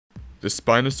The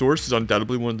Spinosaurus is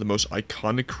undoubtedly one of the most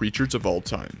iconic creatures of all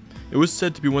time. It was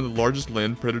said to be one of the largest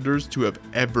land predators to have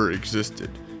ever existed.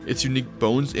 Its unique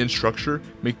bones and structure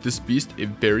make this beast a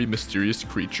very mysterious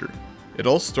creature. It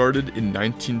all started in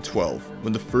 1912,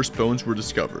 when the first bones were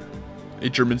discovered. A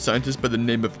German scientist by the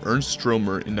name of Ernst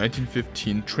Stromer in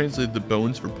 1915 translated the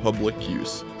bones for public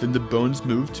use. Then the bones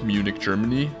moved to Munich,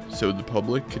 Germany, so the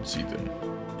public could see them.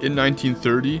 In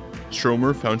 1930,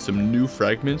 Stromer found some new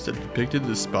fragments that depicted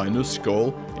the Spino's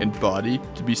skull and body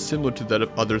to be similar to that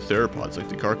of other theropods like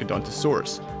the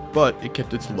Carcharodontosaurus, but it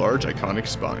kept its large, iconic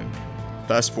spine.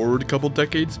 Fast forward a couple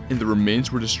decades, and the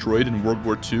remains were destroyed in World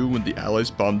War II when the Allies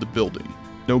bombed the building.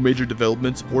 No major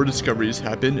developments or discoveries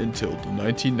happened until the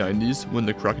 1990s when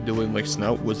the crocodilian-like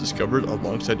snout was discovered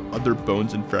alongside other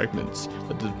bones and fragments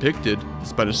that depicted the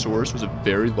Spinosaurus was a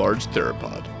very large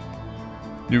theropod.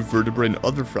 New vertebrae and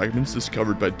other fragments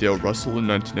discovered by Dale Russell in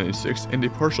 1996 and a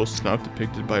partial snout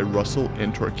depicted by Russell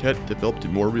and Torquette developed a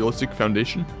more realistic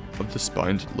foundation of the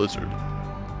spined lizard.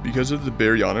 Because of the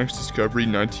baryonyx discovery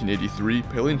in 1983,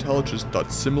 paleontologists thought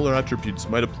similar attributes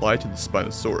might apply to the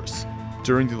Spinosaurus.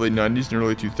 During the late 90s and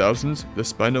early 2000s, the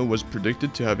Spino was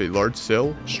predicted to have a large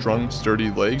sail, strong, sturdy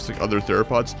legs like other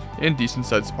theropods, and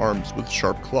decent-sized arms with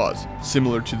sharp claws,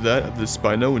 similar to that of the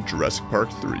Spino in Jurassic Park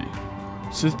 3.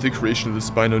 Since the creation of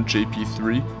the Spino in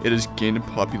JP3, it has gained in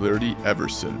popularity ever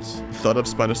since. The thought of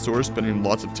Spinosaurus spending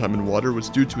lots of time in water was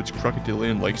due to its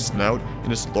crocodilian-like snout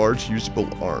and its large usable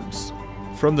arms.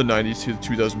 From the 90s to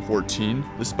 2014,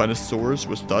 the Spinosaurus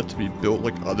was thought to be built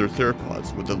like other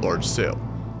theropods with a large sail.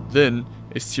 Then,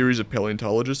 a series of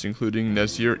paleontologists, including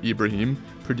Nazir Ibrahim,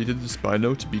 predicted the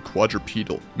Spino to be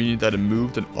quadrupedal, meaning that it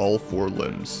moved on all four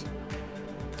limbs.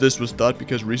 This was thought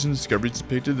because recent discoveries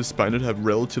depicted the Spino to have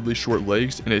relatively short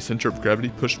legs and a center of gravity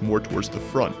pushed more towards the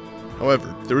front.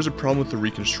 However, there was a problem with the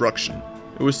reconstruction.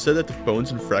 It was said that the bones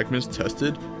and fragments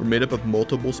tested were made up of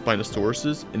multiple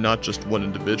Spinosauruses and not just one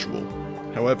individual.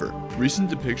 However, recent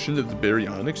depictions of the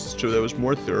baryonyx show that it was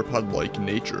more theropod-like in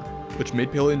nature, which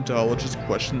made paleontologists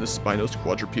question the Spino's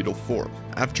quadrupedal form.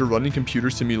 After running computer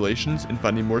simulations and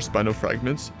finding more Spino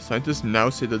fragments, scientists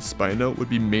now say that Spino would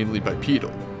be mainly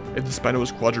bipedal. If the Spino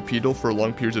was quadrupedal for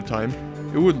long periods of time,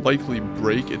 it would likely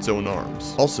break its own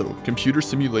arms. Also, computer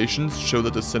simulations show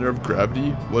that the center of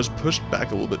gravity was pushed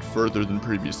back a little bit further than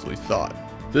previously thought.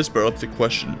 This brought up the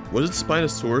question, was the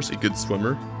Spinosaurus a good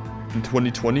swimmer? In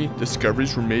 2020,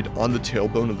 discoveries were made on the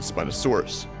tailbone of the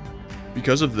Spinosaurus.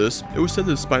 Because of this, it was said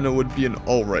that the Spino would be an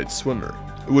alright swimmer.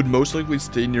 It would most likely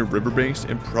stay near riverbanks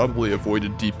and probably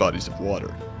avoid deep bodies of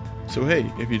water. So hey,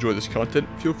 if you enjoy this content,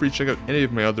 feel free to check out any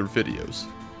of my other videos.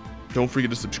 Don't forget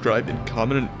to subscribe and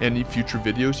comment on any future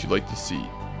videos you'd like to see.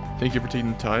 Thank you for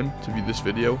taking the time to view this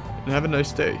video, and have a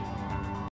nice day.